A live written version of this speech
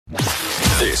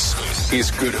This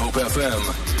is Good Hope FM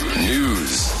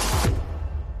News.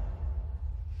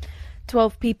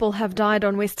 12 people have died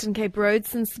on Western Cape roads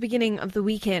since the beginning of the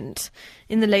weekend.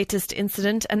 In the latest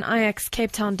incident, an Ajax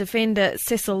Cape Town defender,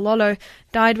 Cecil Lolo,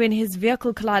 died when his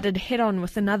vehicle collided head-on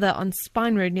with another on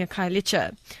Spine Road near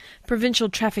Khayelitsha. Provincial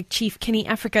Traffic Chief Kenny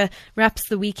Africa wraps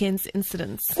the weekend's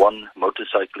incidents. One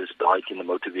motorcyclist died in a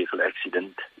motor vehicle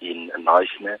accident in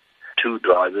Naisne. Two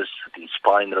drivers in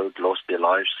Spine Road lost their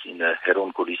lives in a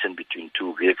head-on collision between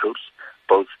two vehicles.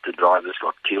 Both the drivers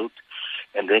got killed.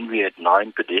 And then we had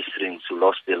 9 pedestrians who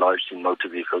lost their lives in motor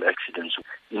vehicle accidents.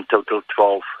 In total,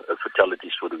 12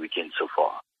 fatalities for the weekend so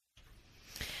far.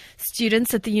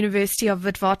 Students at the University of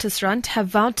Witwatersrand have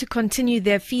vowed to continue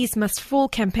their Fees Must Fall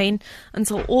campaign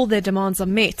until all their demands are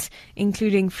met,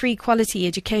 including free quality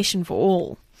education for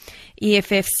all.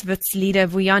 EFF's Wits leader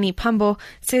Vuyani Pambo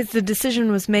says the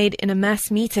decision was made in a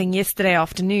mass meeting yesterday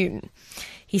afternoon.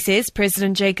 He says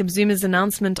President Jacob Zuma's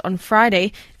announcement on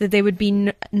Friday that there would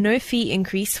be no fee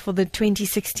increase for the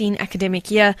 2016 academic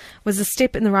year was a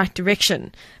step in the right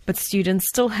direction, but students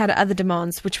still had other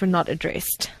demands which were not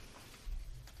addressed.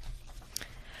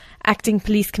 Acting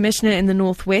Police Commissioner in the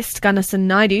Northwest, Gannasan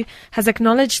Naidu, has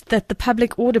acknowledged that the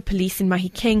public order police in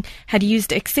Mahikeng had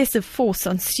used excessive force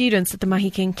on students at the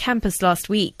Mahikeng campus last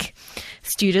week.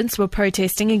 Students were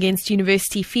protesting against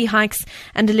university fee hikes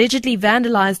and allegedly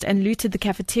vandalized and looted the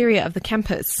cafeteria of the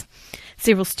campus.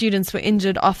 Several students were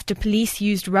injured after police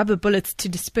used rubber bullets to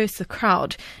disperse the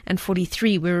crowd, and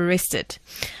 43 were arrested.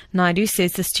 Naidu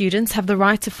says the students have the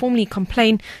right to formally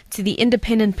complain to the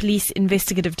Independent Police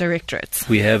Investigative Directorate.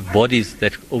 We have bodies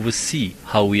that oversee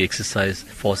how we exercise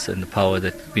force and the power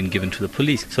that's been given to the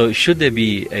police. So should there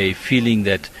be a feeling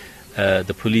that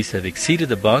the police have exceeded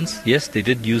the bounds, yes, they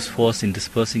did use force in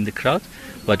dispersing the crowd,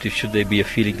 but should there be a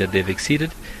feeling that they've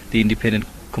exceeded, the Independent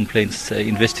Complaints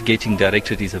Investigating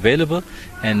Directorate is available,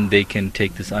 and they can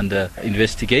take this under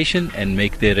investigation and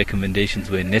make their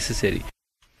recommendations where necessary.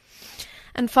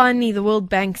 And finally, the World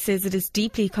Bank says it is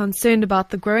deeply concerned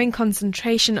about the growing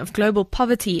concentration of global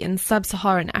poverty in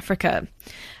sub-Saharan Africa.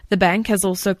 The bank has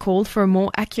also called for a more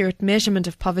accurate measurement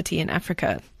of poverty in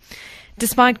Africa.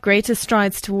 Despite greater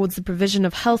strides towards the provision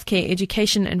of healthcare,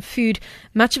 education and food,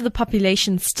 much of the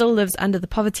population still lives under the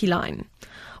poverty line.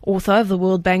 Author of the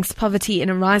World Bank's Poverty in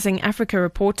a Rising Africa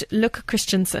report, Luc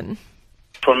Christensen.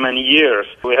 For many years,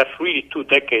 we have really 2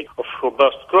 decades of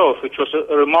robust growth, which was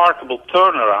a remarkable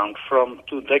turnaround from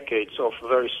 2 decades of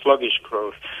very sluggish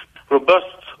growth.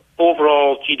 Robust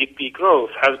overall GDP growth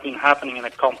has been happening in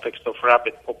a context of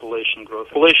rapid population growth.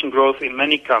 Population growth in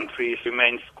many countries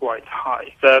remains quite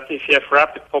high. That if you have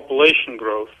rapid population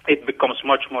growth, it becomes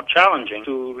much more challenging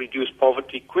to reduce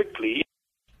poverty quickly.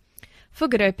 For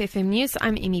Good Hope FM News,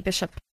 I'm Amy Bishop.